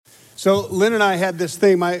So Lynn and I had this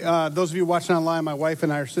thing. Those of you watching online, my wife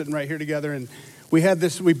and I are sitting right here together, and we had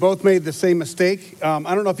this. We both made the same mistake. I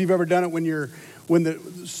don't know if you've ever done it when the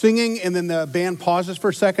singing and then the band pauses for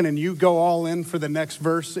a second, and you go all in for the next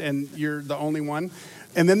verse, and you're the only one.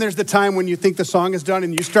 And then there's the time when you think the song is done,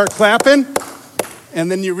 and you start clapping, and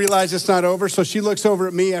then you realize it's not over. So she looks over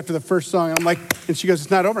at me after the first song. I'm like, and she goes, "It's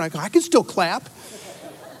not over." And I go, "I can still clap."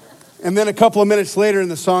 And then a couple of minutes later in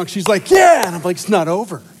the song, she's like, "Yeah," and I'm like, "It's not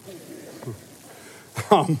over."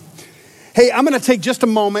 Hey, I'm going to take just a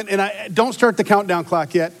moment, and I don't start the countdown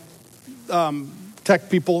clock yet. Tech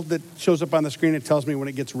people that shows up on the screen, it tells me when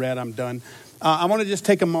it gets red, I'm done. I want to just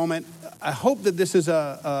take a moment. I hope that this is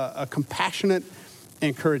a compassionate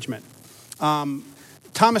encouragement.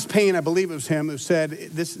 Thomas Paine, I believe it was him, who said,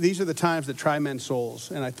 these are the times that try men's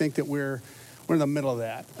souls, and I think that we're in the middle of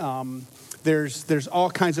that. There's all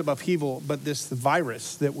kinds of upheaval, but this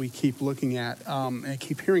virus that we keep looking at and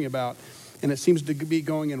keep hearing about, and it seems to be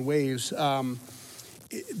going in waves.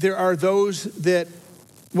 There are those that,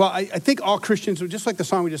 I think all Christians, just like the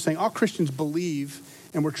song we just sang, all Christians believe,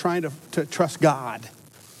 and we're trying to trust God.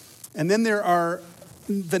 And then there are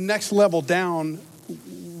the next level down.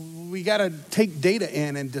 We got to take data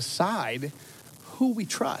in and decide who we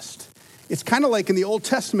trust. It's kind of like in the Old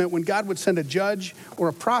Testament when God would send a judge or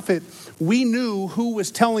a prophet, we knew who was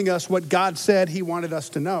telling us what God said he wanted us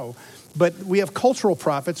to know. But we have cultural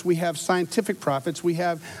prophets, we have scientific prophets, we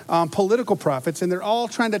have political prophets, and they're all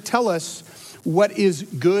trying to tell us what is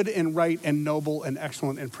good and right and noble and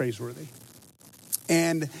excellent and praiseworthy.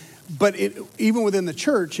 But even within the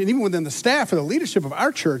church and even within the staff or the leadership of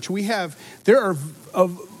our church, there are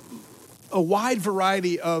a wide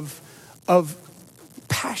variety of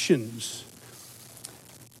passions.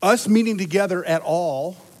 Us meeting together at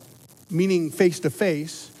all, meaning face to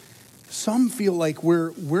face, some feel like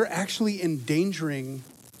we're actually endangering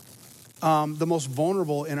the most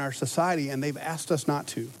vulnerable in our society, and they've asked us not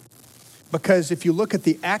to. Because if you look at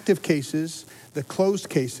the active cases, the closed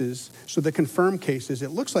cases, so the confirmed cases,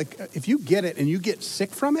 it looks like if you get it and you get sick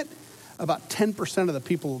from it, about 10% of the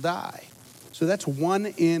people will die. So that's 1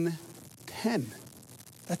 in 10.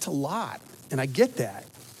 That's a lot, and I get that.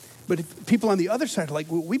 But if people on the other side are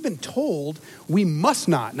like, well, we've been told we must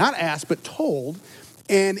not asked, but told,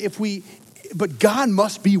 but God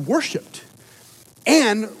must be worshiped.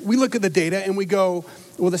 And we look at the data and we go,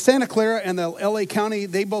 well, the Santa Clara and the LA County,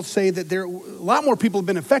 they both say that there a lot more people have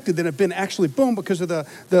been infected than have been actually because of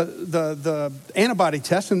the antibody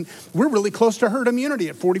test. And we're really close to herd immunity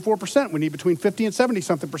at 44%. We need between 50 and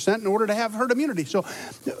 70-something% in order to have herd immunity. So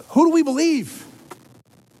who do we believe?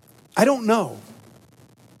 I don't know.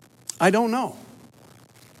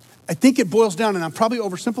 I think it boils down, and I'm probably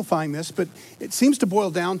oversimplifying this, but it seems to boil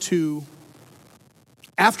down to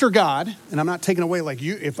after God, and I'm not taking away like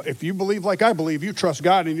you, if you believe like I believe, you trust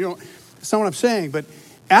God, and you don't, that's not what I'm saying, but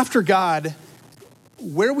after God,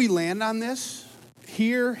 where we land on this,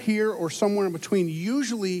 here, or somewhere in between,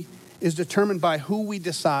 usually is determined by who we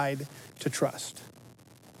decide to trust.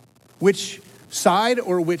 Which side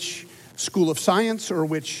or which school of science or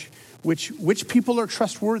which people are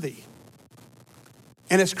trustworthy.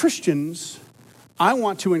 And as Christians, I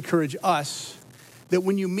want to encourage us that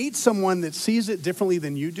when you meet someone that sees it differently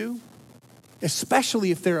than you do,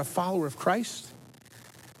 especially if they're a follower of Christ,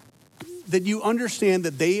 that you understand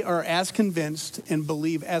that they are as convinced and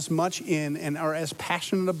believe as much in and are as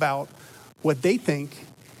passionate about what they think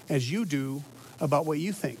as you do about what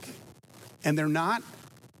you think. And they're not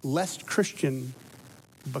less Christian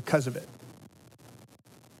because of it.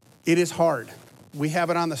 It is hard. We have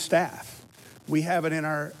it on the staff. We have it in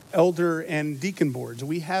our elder and deacon boards.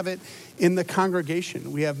 We have it in the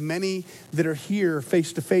congregation. We have many that are here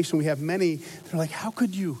face to face, and we have many that are like, how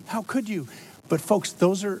could you? How could you? But folks,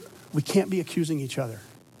 we can't be accusing each other.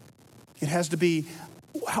 It has to be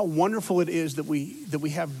how wonderful it is that we've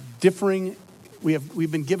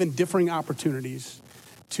been given differing opportunities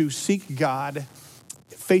to seek God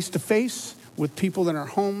face to face with people in our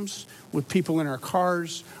homes, with people in our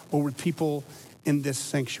cars, or with people in this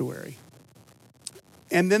sanctuary.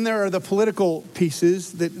 And then there are the political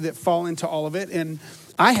pieces that fall into all of it. And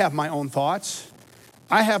I have my own thoughts.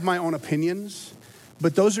 I have my own opinions.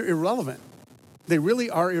 But those are irrelevant. They really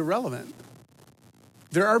are irrelevant.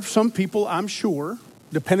 There are some people, I'm sure,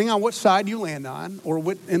 depending on what side you land on or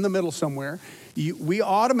in the middle somewhere, we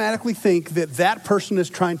automatically think that person is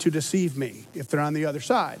trying to deceive me if they're on the other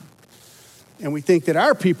side. And we think that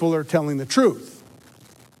our people are telling the truth.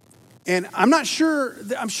 And I'm sure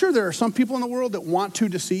there are some people in the world that want to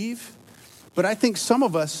deceive, but I think some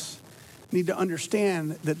of us need to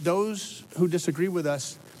understand that those who disagree with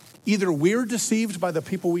us Either we're deceived by the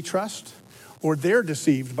people we trust, or they're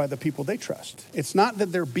deceived by the people they trust. It's not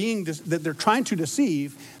that they're trying to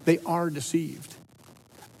deceive, they are deceived.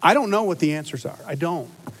 I don't know what the answers are. I don't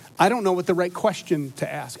know what the right question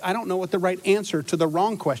to ask. I don't know what the right answer to the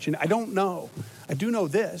wrong question. I don't know. I do know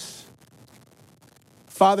this.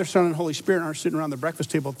 Father, Son, and Holy Spirit aren't sitting around the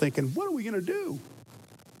breakfast table thinking, what are we going to do?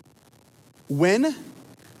 When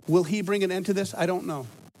will he bring an end to this? I don't know.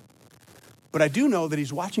 But I do know that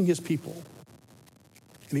he's watching his people.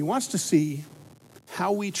 And he wants to see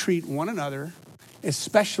how we treat one another,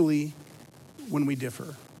 especially when we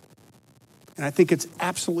differ. And I think it's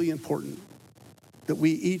absolutely important that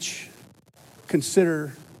we each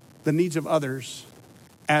consider the needs of others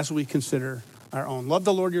as we consider our own. Love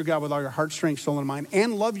the Lord your God with all your heart, strength, soul, and mind,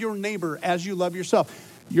 and love your neighbor as you love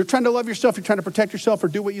yourself. You're trying to love yourself, you're trying to protect yourself or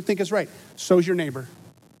do what you think is right. So's your neighbor.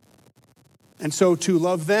 And so to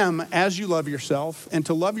love them as you love yourself, and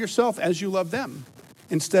to love yourself as you love them,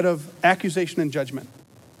 instead of accusation and judgment.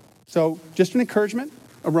 So just an encouragement,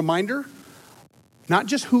 a reminder, not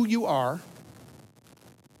just who you are,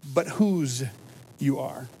 but whose you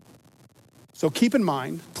are. So keep in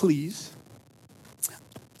mind, please,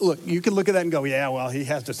 look, you can look at that and go, yeah, well, he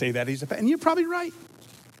has to say that. And you're probably right.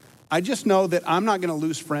 I just know that I'm not going to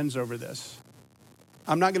lose friends over this.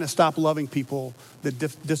 I'm not going to stop loving people that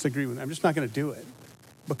disagree with me. I'm just not going to do it.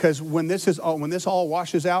 Because when this all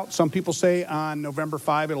washes out, some people say on November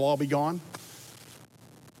 5, it'll all be gone.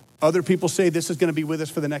 Other people say this is going to be with us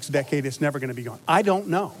for the next decade. It's never going to be gone. I don't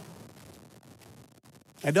know.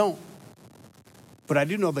 I don't. But I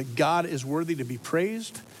do know that God is worthy to be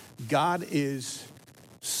praised. God is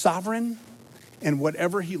sovereign. And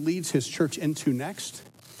whatever he leads his church into next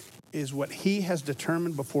is what he has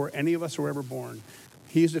determined before any of us were ever born.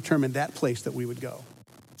 He has determined that place that we would go.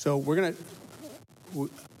 So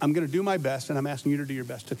I'm going to do my best, and I'm asking you to do your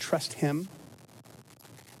best, to trust him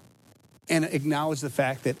and acknowledge the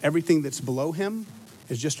fact that everything that's below him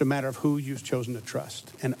is just a matter of who you've chosen to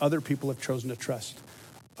trust. And other people have chosen to trust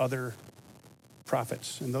other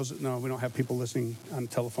prophets. And we don't have people listening on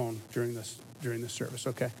telephone during this service,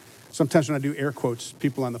 okay? Sometimes when I do air quotes,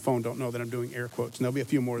 people on the phone don't know that I'm doing air quotes, and there'll be a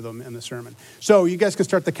few more of them in the sermon. So you guys can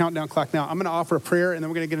start the countdown clock now. I'm going to offer a prayer, and then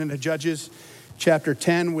we're going to get into Judges chapter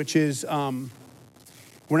 10, which is,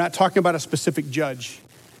 we're not talking about a specific judge,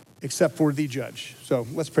 except for the judge. So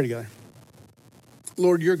let's pray together.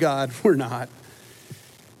 Lord, you're God, we're not.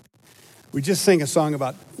 We just sang a song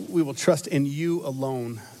about we will trust in you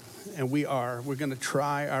alone, and we are. We're going to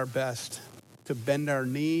try our best to bend our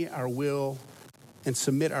knee, our will, and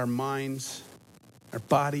submit our minds, our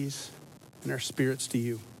bodies, and our spirits to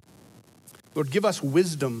you. Lord, give us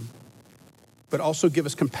wisdom, but also give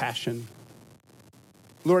us compassion.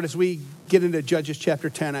 Lord, as we get into Judges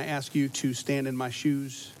chapter 10, I ask you to stand in my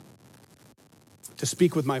shoes, to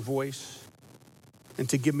speak with my voice, and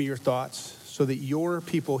to give me your thoughts so that your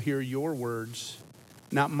people hear your words,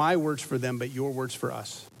 not my words for them, but your words for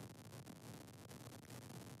us.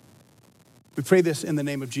 We pray this in the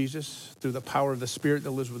name of Jesus, through the power of the Spirit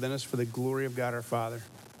that lives within us, for the glory of God our Father.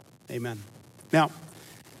 Amen. Now,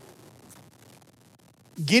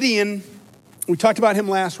 Gideon, we talked about him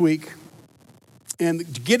last week,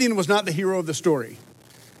 and Gideon was not the hero of the story.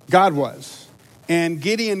 God was. And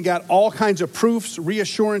Gideon got all kinds of proofs,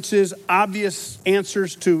 reassurances, obvious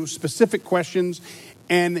answers to specific questions,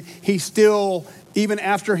 and he still, even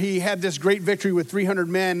after he had this great victory with 300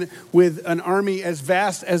 men, with an army as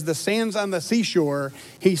vast as the sands on the seashore,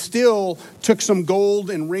 he still took some gold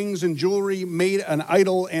and rings and jewelry, made an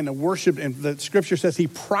idol and worshiped, and the scripture says he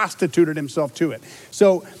prostituted himself to it.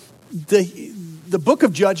 So the book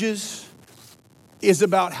of Judges is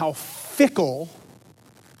about how fickle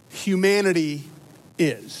humanity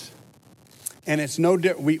is. And it's no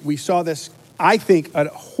different. We saw this, I think, a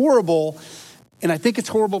horrible, and I think it's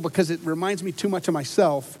horrible because it reminds me too much of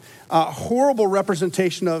myself, horrible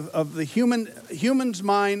representation of the human's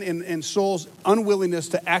mind and soul's unwillingness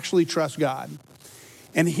to actually trust God.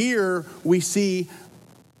 And here we see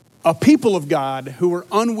a people of God who are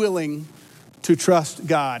unwilling to trust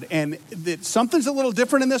God. And something's a little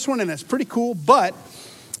different in this one, and it's pretty cool, but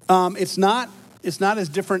it's not as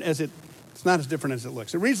different as it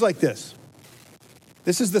looks. It reads like this.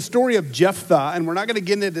 This is the story of Jephthah, and we're not going to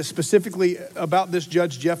get into specifically about this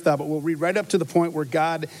judge Jephthah, but we'll read right up to the point where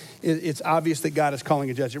it's obvious that God is calling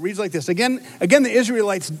a judge. It reads like this. Again, the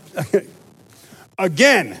Israelites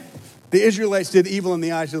did evil in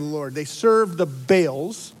the eyes of the Lord. They served the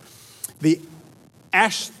Baals, the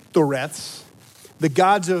Ashtoreths, the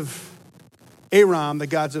gods of Aram, the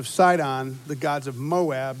gods of Sidon, the gods of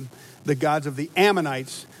Moab, the gods of the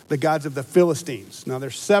Ammonites, the gods of the Philistines. Now,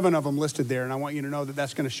 there's 7 of them listed there, and I want you to know that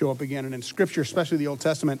that's going to show up again. And in Scripture, especially the Old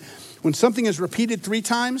Testament, when something is repeated 3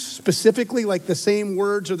 times, specifically like the same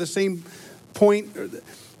words or the same point,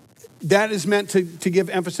 that is meant to give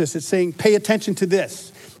emphasis. It's saying, pay attention to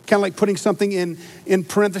this. Kind of like putting something in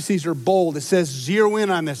parentheses or bold. It says, zero in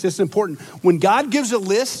on this. This is important. When God gives a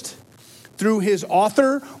list through his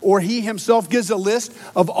author, or he himself gives a list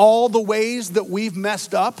of all the ways that we've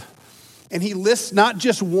messed up, and he lists not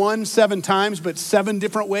just 7 times, but 7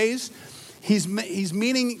 different ways, he's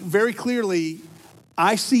meaning very clearly,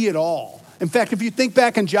 I see it all. In fact, if you think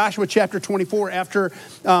back in Joshua chapter 24, after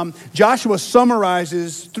Joshua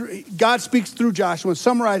summarizes, God speaks through Joshua and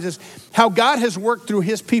summarizes how God has worked through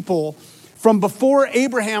his people from before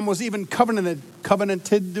Abraham was even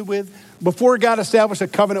covenanted with, before God established a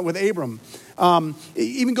covenant with Abram. It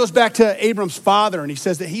even goes back to Abram's father, and he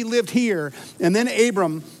says that he lived here, and then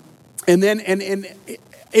Abram, and then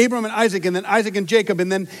Abram and Isaac, and then Isaac and Jacob, and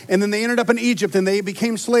then they ended up in Egypt, and they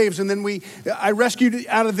became slaves, and then I rescued you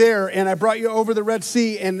out of there, and I brought you over the Red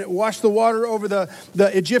Sea and washed the water over the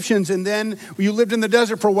Egyptians, and then you lived in the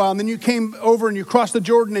desert for a while, and then you came over and you crossed the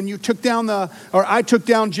Jordan, and you I took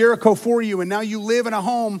down Jericho for you, and now you live in a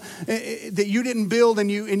home that you didn't build, and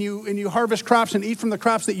you harvest crops and eat from the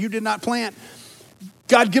crops that you did not plant.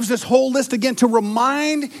 God gives this whole list again to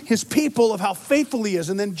remind his people of how faithful he is.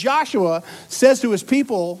 And then Joshua says to his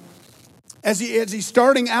people, as he's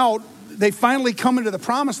starting out, they finally come into the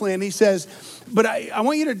promised land. He says, but I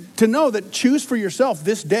want you to know that choose for yourself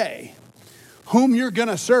this day whom you're going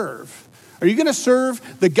to serve. Are you going to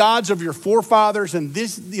serve the gods of your forefathers and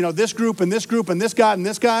this group and this group and this God and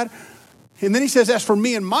this God? And then he says, as for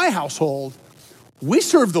me and my household, we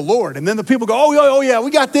serve the Lord. And then the people go, oh yeah,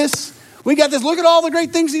 we got this. We got this. Look at all the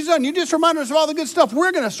great things he's done. You just remind us of all the good stuff.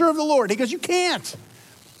 We're going to serve the Lord. He goes, you can't.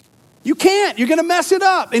 You can't. You're going to mess it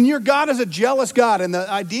up. And your God is a jealous God. And the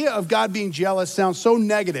idea of God being jealous sounds so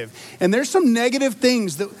negative. And there's some negative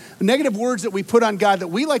words that we put on God that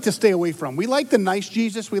we like to stay away from. We like the nice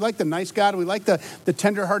Jesus. We like the nice God. We like the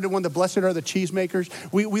tender-hearted one. The blessed are the cheesemakers.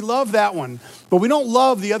 We love that one. But we don't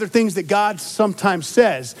love the other things that God sometimes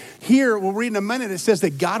says. Here, we'll read in a minute, it says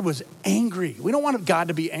that God was angry. We don't want God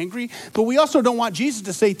to be angry. But we also don't want Jesus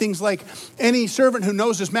to say things like, any servant who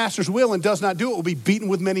knows his master's will and does not do it will be beaten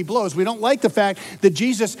with many blows. We don't like the fact that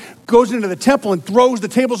Jesus goes into the temple and throws the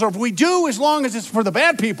tables over. We do as long as it's for the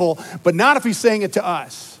bad people, but not if he's saying it to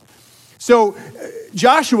us. So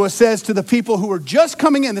Joshua says to the people who are just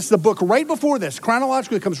coming in, this is the book right before this,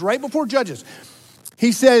 chronologically it comes right before Judges.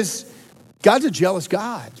 He says, God's a jealous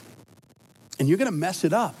God, and you're going to mess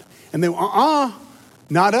it up. And they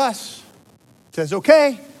not us. Says,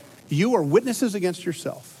 okay, you are witnesses against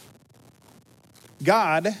yourself.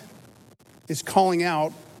 God is calling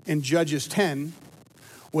out in Judges 10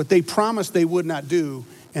 what they promised they would not do,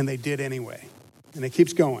 and they did anyway. And it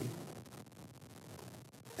keeps going.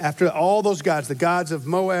 After all those gods, the gods of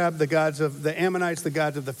Moab, the gods of the Ammonites, the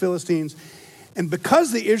gods of the Philistines, and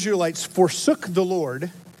because the Israelites forsook the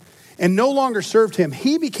Lord and no longer served him,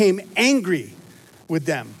 he became angry with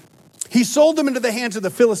them. He sold them into the hands of the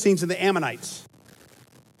Philistines and the Ammonites,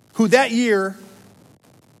 who that year,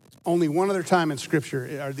 only one other time in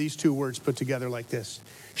Scripture are these 2 words put together like this,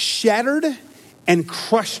 shattered and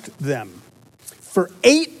crushed them. For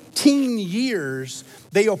 18 years,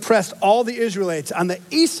 they oppressed all the Israelites on the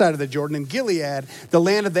east side of the Jordan in Gilead, the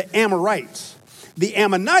land of the Amorites. The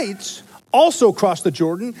Ammonites also crossed the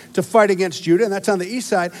Jordan to fight against Judah, and that's on the east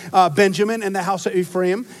side, Benjamin and the house of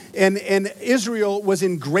Ephraim, and Israel was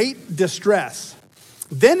in great distress.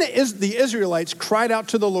 Then the Israelites cried out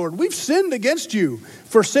to the Lord, we've sinned against you,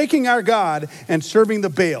 forsaking our God and serving the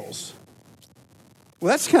Baals. Well,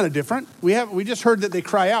 that's kind of different. We just heard that they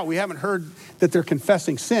cry out. We haven't heard that they're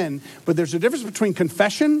confessing sin, but there's a difference between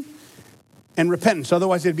confession and repentance.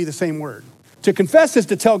 Otherwise, it'd be the same word. To confess is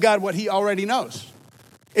to tell God what he already knows.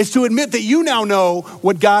 It's to admit that you now know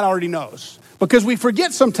what God already knows. Because we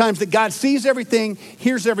forget sometimes that God sees everything,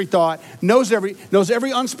 hears every thought, knows every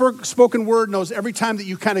unspoken word, knows every time that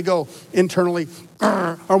you kind of go internally,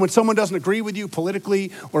 or when someone doesn't agree with you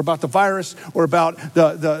politically or about the virus or about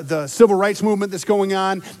the civil rights movement that's going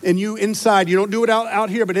on, and you inside, you don't do it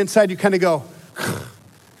out here, but inside you kind of go,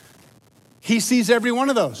 he sees every one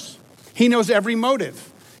of those. He knows every motive.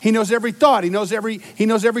 He knows every thought. He knows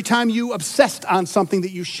every time you obsessed on something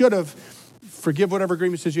that you should have. Forgive whatever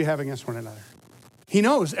grievances you have against one another. He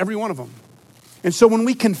knows every one of them. And so when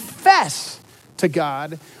we confess to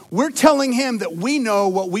God, we're telling him that we know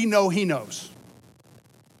what we know he knows.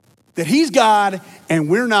 That he's God and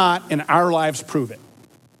we're not, and our lives prove it.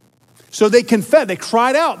 So they confessed, they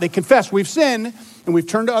cried out, they confessed, we've sinned and we've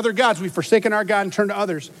turned to other gods. We've forsaken our God and turned to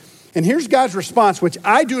others. And here's God's response, which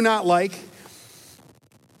I do not like,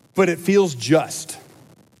 but it feels just.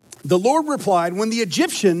 The Lord replied, when the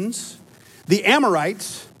Egyptians, the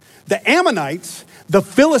Amorites, the Ammonites, the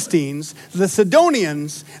Philistines, the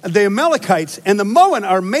Sidonians, the Amalekites, and the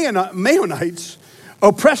Maonites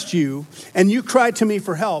oppressed you, and you cried to me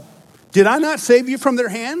for help, did I not save you from their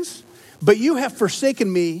hands? But you have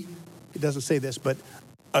forsaken me, it doesn't say this, but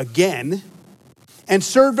again, and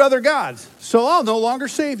served other gods. So I'll no longer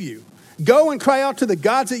save you. Go and cry out to the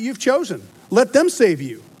gods that you've chosen. Let them save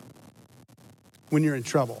you when you're in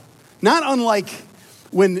trouble. Not unlike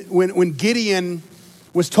when Gideon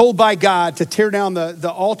was told by God to tear down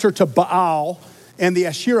the altar to Baal and the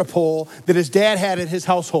Asherah pole that his dad had at his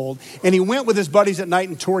household. And he went with his buddies at night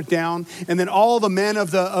and tore it down. And then all the men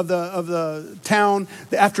of the town,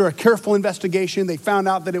 after a careful investigation, they found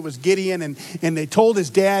out that it was Gideon. And they told his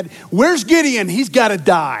dad, where's Gideon? He's got to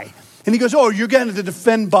die. And he goes, oh, you're going to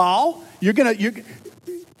defend Baal?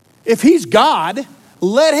 If he's God,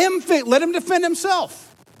 let him defend himself.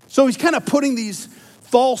 So he's kind of putting these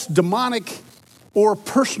false demonic or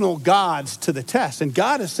personal gods to the test. And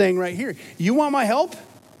God is saying right here, you want my help?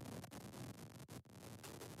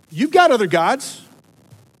 You've got other gods.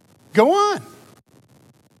 Go on.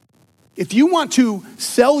 If you want to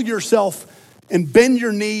sell yourself and bend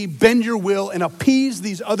your knee, bend your will, and appease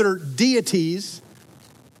these other deities,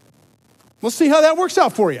 we'll see how that works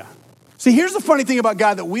out for you. See, here's the funny thing about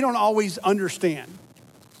God that we don't always understand.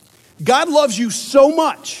 God loves you so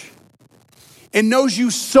much and knows you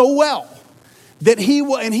so well that he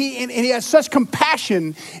will, and he has such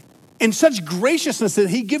compassion and such graciousness that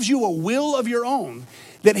he gives you a will of your own,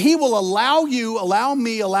 that he will allow you, allow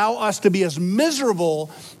me, allow us to be as miserable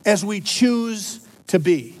as we choose to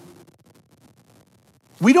be.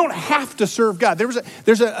 We don't have to serve God.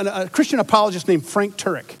 There's a Christian apologist named Frank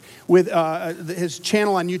Turek with his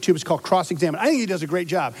channel on YouTube is called Cross Examine. I think he does a great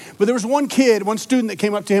job. But there was one student that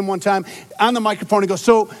came up to him one time on the microphone and goes,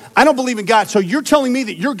 so I don't believe in God. So you're telling me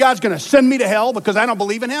that your God's going to send me to hell because I don't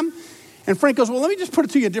believe in him? And Frank goes, well, let me just put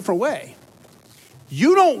it to you a different way.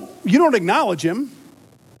 You don't acknowledge him.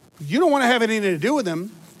 You don't want to have anything to do with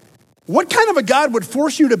him. What kind of a God would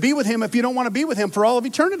force you to be with him if you don't want to be with him for all of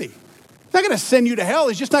eternity? He's not going to send you to hell.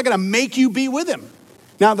 He's just not going to make you be with him.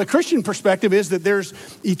 Now, the Christian perspective is that there's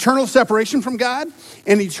eternal separation from God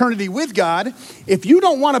and eternity with God. If you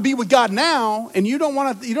don't want to be with God now and you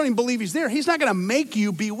don't even believe he's there, he's not going to make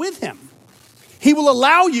you be with him. He will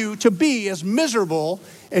allow you to be as miserable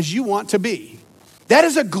as you want to be. That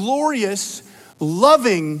is a glorious,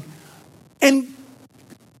 loving, and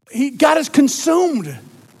God is consumed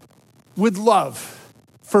with love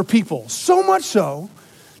for people. So much so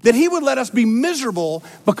that he would let us be miserable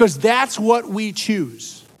because that's what we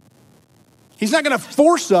choose. He's not going to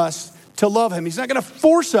force us to love him. He's not going to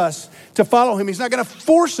force us to follow him. He's not going to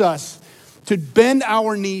force us to bend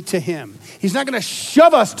our knee to him. He's not going to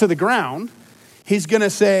shove us to the ground. He's going to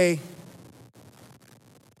say,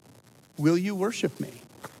 will you worship me?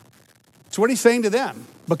 It's what he's saying to them,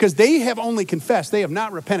 because they have only confessed. They have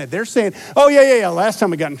not repented. They're saying, oh, yeah. Last time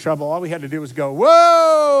we got in trouble, all we had to do was go,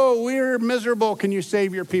 whoa, we're miserable. Can you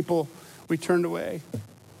save your people? We turned away.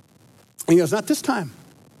 And he goes, not this time.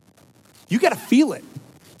 You got to feel it.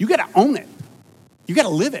 You got to own it. You got to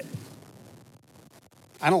live it.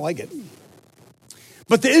 I don't like it.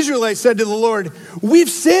 But the Israelites said to the Lord, we've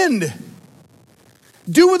sinned.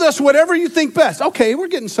 Do with us whatever you think best. Okay, we're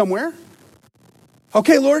getting somewhere.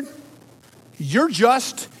 Okay, Lord. You're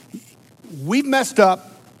just, we've messed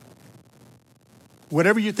up,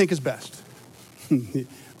 whatever you think is best.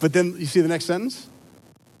 But then you see the next sentence?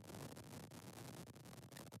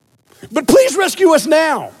 But please rescue us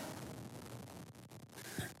now.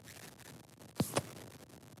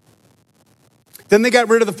 Then they got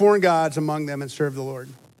rid of the foreign gods among them and served the Lord.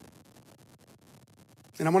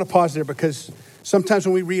 And I want to pause there because sometimes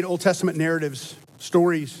when we read Old Testament narratives,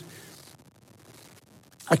 stories,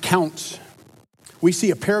 accounts, we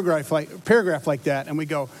see a paragraph like that and we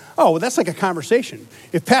go, oh, well, that's like a conversation.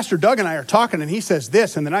 If Pastor Doug and I are talking and he says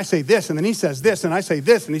this and then I say this and then he says this and I say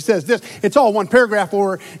this and he says this, it's all one paragraph,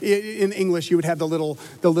 or in English you would have the little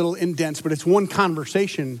indents, but it's one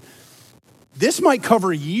conversation. This might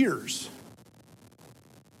cover years.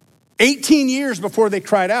 18 years before they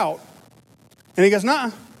cried out. And he goes,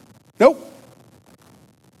 nope.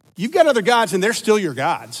 You've got other gods and they're still your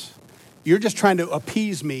gods. You're just trying to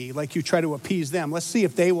appease me like you try to appease them. Let's see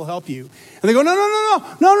if they will help you. And they go,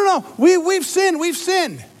 no. We've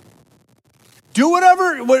sinned. Do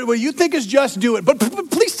what you think is just, do it. But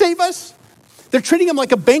please save us. They're treating him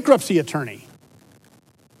like a bankruptcy attorney.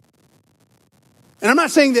 And I'm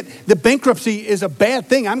not saying that the bankruptcy is a bad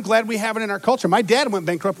thing. I'm glad we have it in our culture. My dad went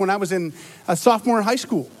bankrupt when I was a sophomore in high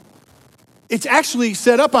school. It's actually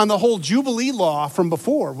set up on the whole Jubilee law from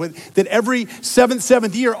before, that every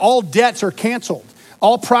seventh year, all debts are canceled.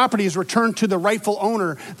 All property is returned to the rightful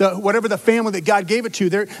owner, whatever the family that God gave it to.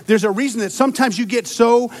 There's a reason that sometimes you get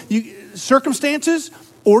circumstances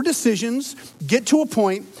or decisions get to a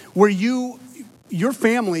point where your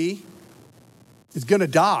family is going to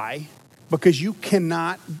die because you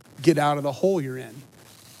cannot get out of the hole you're in.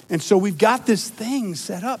 And so we've got this thing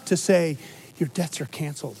set up to say, your debts are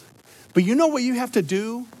canceled. But you know what you have to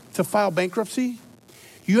do to file bankruptcy?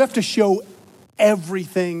 You have to show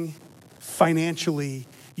everything financially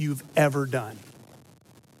you've ever done.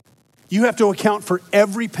 You have to account for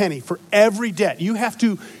every penny, for every debt. You have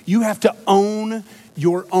to own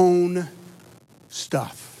your own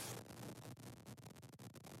stuff.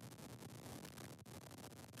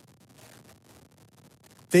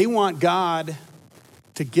 They want God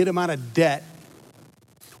to get them out of debt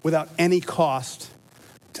without any cost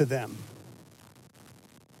to them.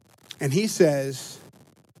 And he says,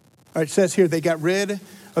 or it says here, they got rid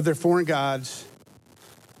of their foreign gods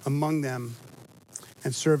among them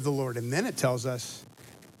and served the Lord. And then it tells us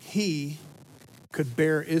he could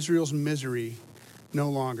bear Israel's misery no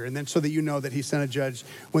longer. And then so that you know that he sent a judge.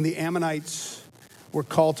 When the Ammonites were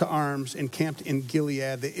called to arms and camped in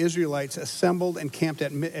Gilead, the Israelites assembled and camped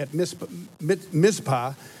at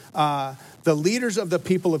Mizpah. The leaders of the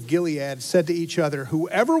people of Gilead said to each other,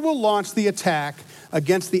 whoever will launch the attack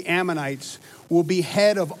against the Ammonites will be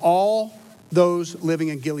head of all those living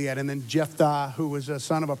in Gilead. And then Jephthah, who was a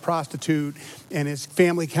son of a prostitute, and his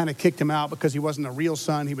family kind of kicked him out because he wasn't a real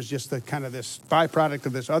son. He was just the kind of this byproduct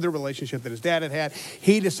of this other relationship that his dad had.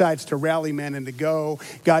 He decides to rally men and to go.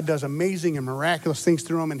 God does amazing and miraculous things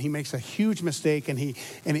through him, and he makes a huge mistake, and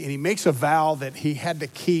he makes a vow that he had to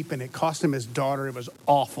keep, and it cost him his daughter. It was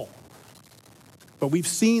awful. But we've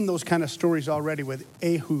seen those kind of stories already with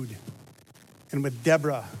Ehud and with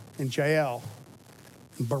Deborah and Jael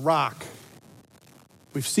and Barak.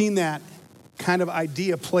 We've seen that kind of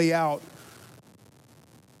idea play out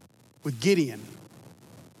with Gideon.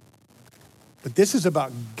 But this is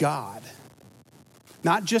about God.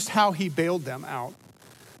 Not just how he bailed them out,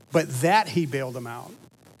 but that he bailed them out.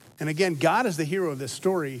 And again, God is the hero of this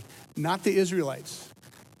story, not the Israelites.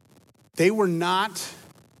 They were not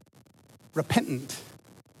repentant,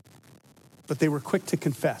 but they were quick to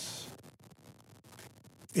confess.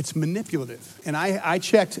 It's manipulative. And I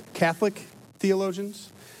checked Catholic theologians,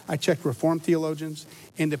 I checked Reformed theologians,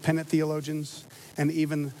 independent theologians, and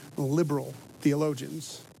even liberal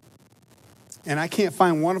theologians. And I can't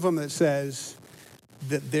find one of them that says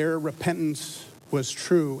that their repentance was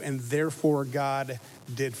true and therefore God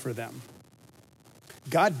did for them.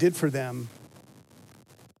 God did for them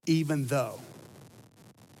even though.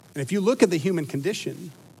 And if you look at the human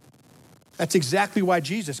condition, that's exactly why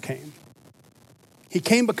Jesus came. He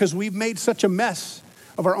came because we've made such a mess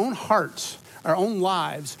of our own hearts, our own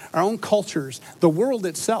lives, our own cultures, the world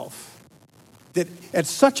itself, that at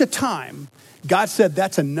such a time, God said,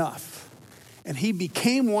 that's enough. And he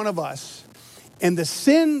became one of us. And the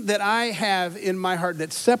sin that I have in my heart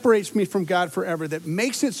that separates me from God forever, that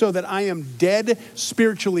makes it so that I am dead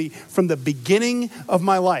spiritually from the beginning of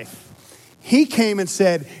my life, he came and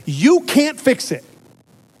said, you can't fix it.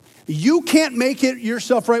 You can't make it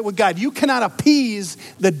yourself right with God. You cannot appease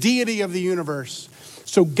the deity of the universe.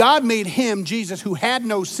 So God made him, Jesus, who had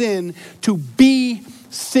no sin, to be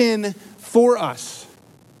sin for us.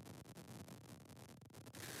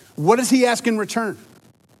 What does he ask in return?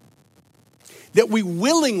 That we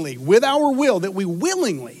willingly, with our will, that we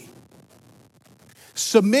willingly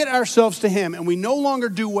submit ourselves to him, and we no longer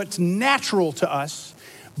do what's natural to us,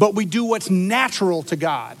 but we do what's natural to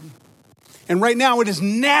God. And right now it is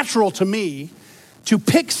natural to me to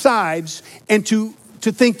pick sides and to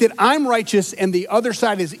think that I'm righteous and the other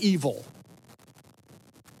side is evil.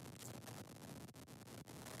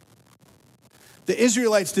 The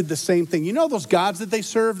Israelites did the same thing. You know those gods that they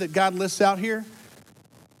serve that God lists out here?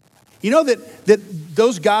 You know that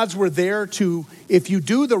those gods were there to, if you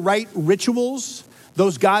do the right rituals,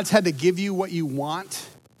 those gods had to give you what you want.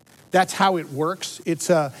 That's how it works. It's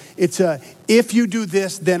a, if you do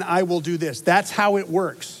this, then I will do this. That's how it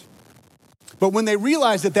works. But when they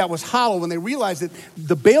realized that that was hollow, when they realized that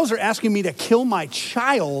the Baals are asking me to kill my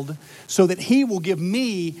child so that he will give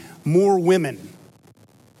me more women,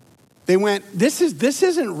 they went, this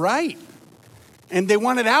isn't right. And they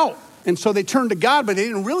wanted out. And so they turned to God, but they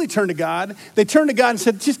didn't really turn to God. They turned to God and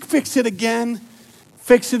said, just fix it again,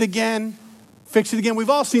 fix it again, Fix it again. We've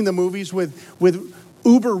all seen the movies with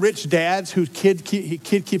uber rich dads whose kid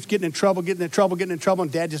keeps getting in trouble,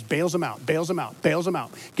 and dad just bails him out,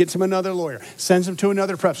 gets him another lawyer, sends him to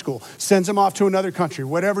another prep school, sends him off to another country,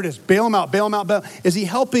 whatever it is, bail him out. Is he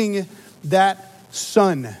helping that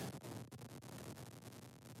son?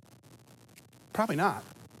 Probably not.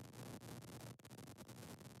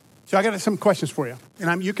 So I got some questions for you,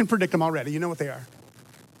 and you can predict them already. You know what they are.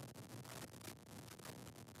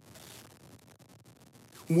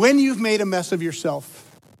 When you've made a mess of yourself,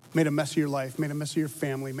 made a mess of your life, made a mess of your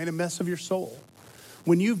family, made a mess of your soul,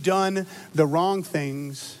 when you've done the wrong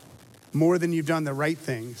things more than you've done the right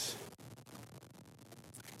things,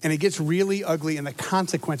 and it gets really ugly and the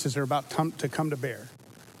consequences are about to come to bear,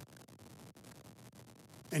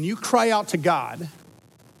 and you cry out to God,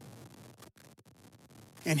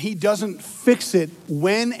 and he doesn't fix it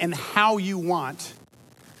when and how you want,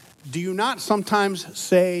 do you not sometimes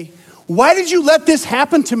say, why did you let this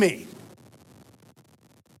happen to me?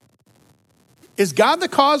 Is God the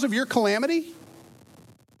cause of your calamity?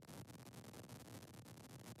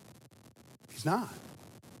 He's not.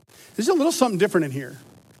 There's a little something different in here.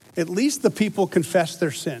 At least the people confessed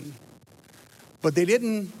their sin, but they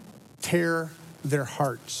didn't tear their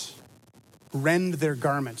hearts, rend their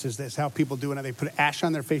garments. Is this how people do it? They put ash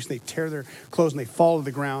on their face, and they tear their clothes, and they fall to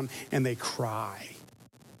the ground, and they cry.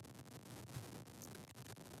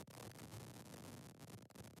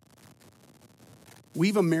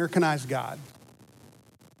 We've Americanized God.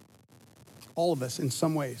 All of us in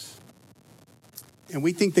some ways. And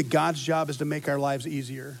we think that God's job is to make our lives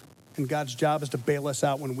easier. And God's job is to bail us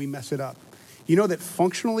out when we mess it up. You know that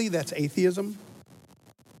functionally that's atheism?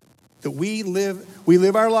 That we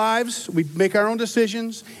live our lives, we make our own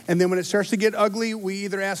decisions, and then when it starts to get ugly, we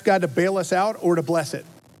either ask God to bail us out or to bless it.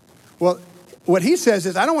 Well, what he says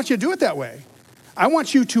is, I don't want you to do it that way. I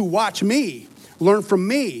want you to watch me, learn from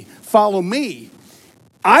me, follow me.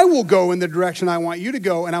 I will go in the direction I want you to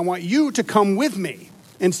go, and I want you to come with me.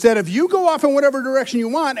 Instead of you go off in whatever direction you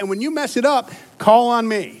want, and when you mess it up, call on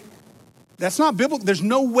me. That's not biblical. There's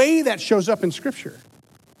no way that shows up in Scripture.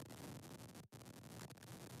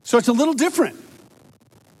 So it's a little different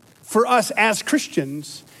for us as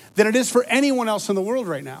Christians than it is for anyone else in the world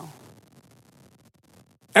right now.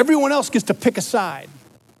 Everyone else gets to pick a side.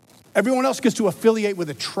 Everyone else gets to affiliate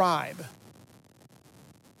with a tribe.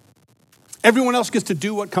 Everyone else gets to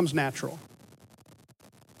do what comes natural.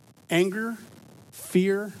 Anger,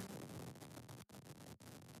 fear.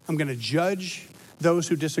 I'm going to judge those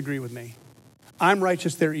who disagree with me. I'm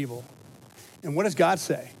righteous, they're evil. And what does God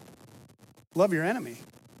say? Love your enemy.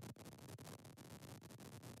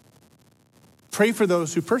 Pray for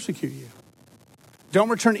those who persecute you. Don't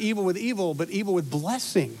return evil with evil, but evil with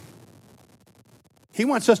blessing. He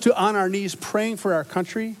wants us to on our knees praying for our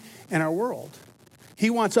country and our world. He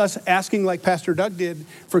wants us asking, like Pastor Doug did,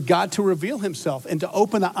 for God to reveal himself and to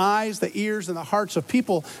open the eyes, the ears, and the hearts of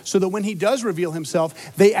people so that when he does reveal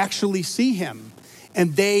himself, they actually see him.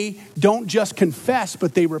 And they don't just confess,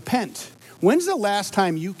 but they repent. When's the last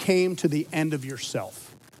time you came to the end of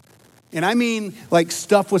yourself? And I mean, like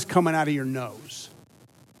stuff was coming out of your nose.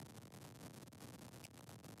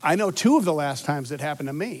 I know two of the last times it happened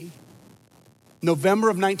to me. November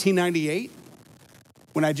of 1998.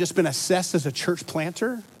 When I'd just been assessed as a church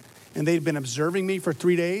planter, and they'd been observing me for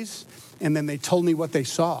 3 days, and then they told me what they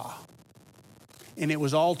saw. And it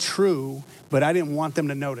was all true, but I didn't want them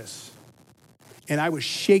to notice. And I was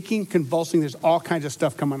shaking, convulsing. There's all kinds of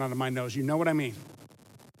stuff coming out of my nose. You know what I mean?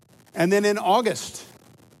 And then in August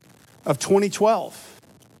of 2012,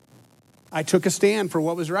 I took a stand for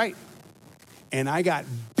what was right. And I got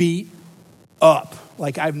beat up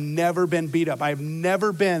like I've never been beat up. I've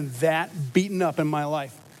never been that beaten up in my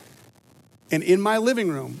life. And in my living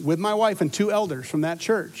room with my wife and two elders from that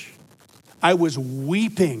church, I was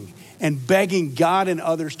weeping and begging God and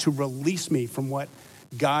others to release me from what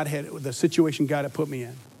the situation God had put me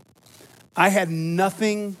in. I had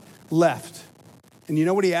nothing left. And you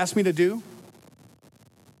know what he asked me to do?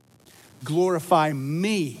 Glorify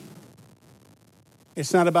me.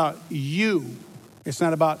 It's not about you. It's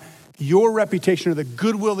not about your reputation or the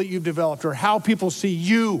goodwill that you've developed or how people see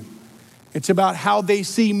you. It's about how they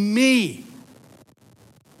see me.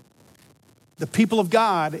 The people of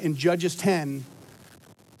God in Judges 10,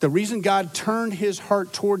 the reason God turned his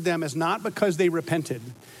heart toward them is not because they repented,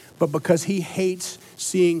 but because he hates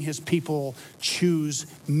seeing his people choose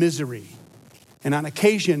misery. And on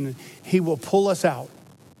occasion, he will pull us out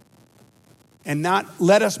and not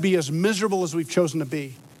let us be as miserable as we've chosen to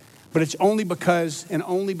be. But it's only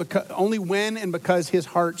when and because his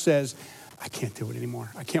heart says, I can't do it anymore.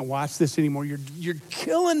 I can't watch this anymore. You're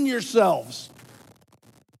killing yourselves.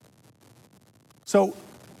 So,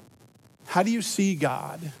 how do you see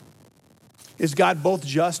God? Is God both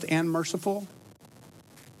just and merciful?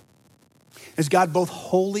 Is God both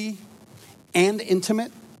holy and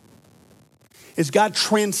intimate? Is God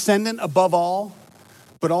transcendent above all,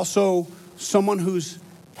 but also someone whose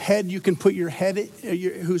head you can put your head in,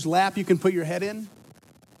 whose lap you can put your head in?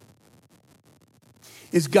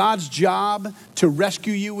 Is God's job to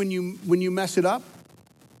rescue you when you mess it up?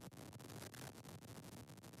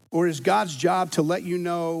 Or is God's job to let you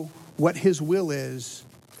know what his will is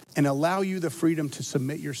and allow you the freedom to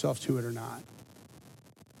submit yourself to it or not?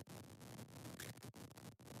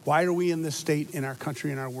 Why are we in this state in our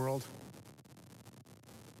country, in our world?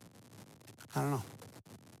 I don't know.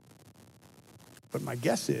 But my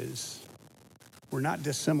guess is we're not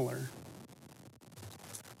dissimilar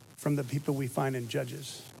from the people we find in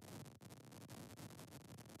Judges.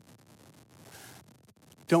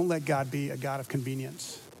 Don't let God be a God of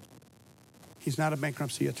convenience. He's not a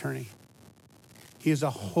bankruptcy attorney. He is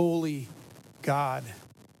a holy God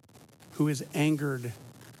who is angered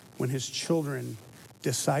when his children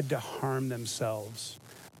decide to harm themselves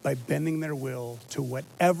by bending their will to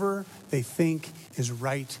whatever they think is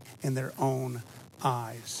right in their own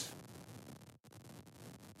eyes.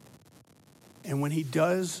 And when he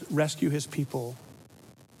does rescue his people,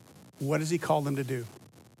 what does he call them to do?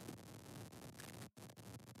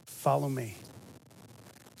 Follow me.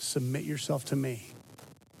 Submit yourself to me.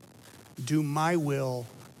 Do my will,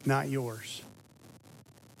 not yours.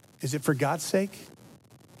 Is it for God's sake?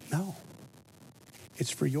 No. It's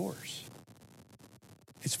for yours.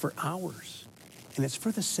 It's for ours. And it's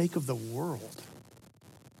for the sake of the world.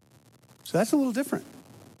 So that's a little different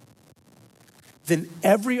than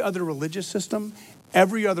every other religious system,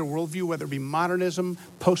 every other worldview, whether it be modernism,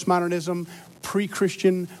 postmodernism,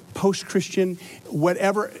 pre-Christian, post-Christian,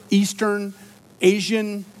 whatever, Eastern,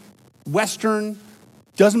 Asian, Western,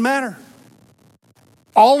 doesn't matter.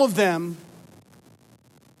 All of them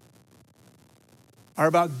are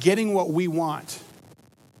about getting what we want.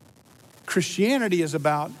 Christianity is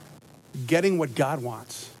about getting what God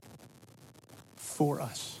wants for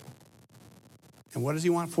us. And what does he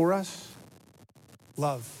want for us?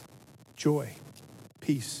 Love, joy,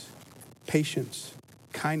 peace, patience,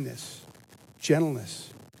 kindness,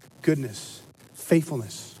 gentleness, goodness,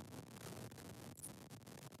 faithfulness,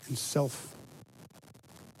 and self-control.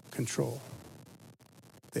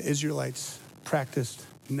 The Israelites practiced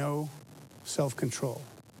no self-control.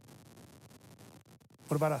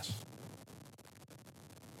 What about us?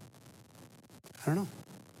 I don't know.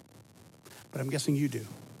 But I'm guessing you do.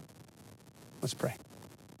 Let's pray.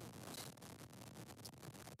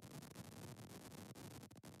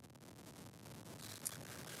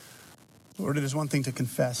 Lord, it is one thing to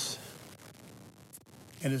confess.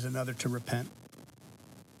 It is another to repent.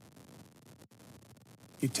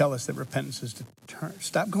 You tell us that repentance is to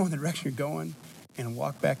stop going the direction you're going and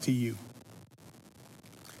walk back to you.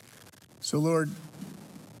 So, Lord,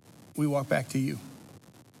 we walk back to you.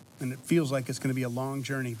 And it feels like it's going to be a long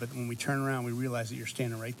journey, but when we turn around, we realize that you're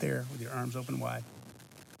standing right there with your arms open wide.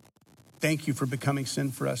 Thank you for becoming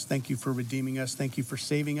sin for us. Thank you for redeeming us. Thank you for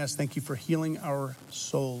saving us. Thank you for healing our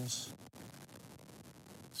souls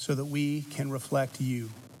so that we can reflect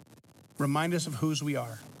you. Remind us of whose we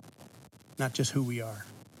are, not just who we are.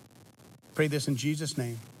 Pray this in Jesus'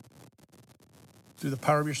 name, through the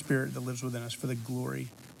power of your Spirit that lives within us, for the glory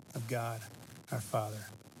of God, our Father.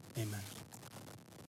 Amen.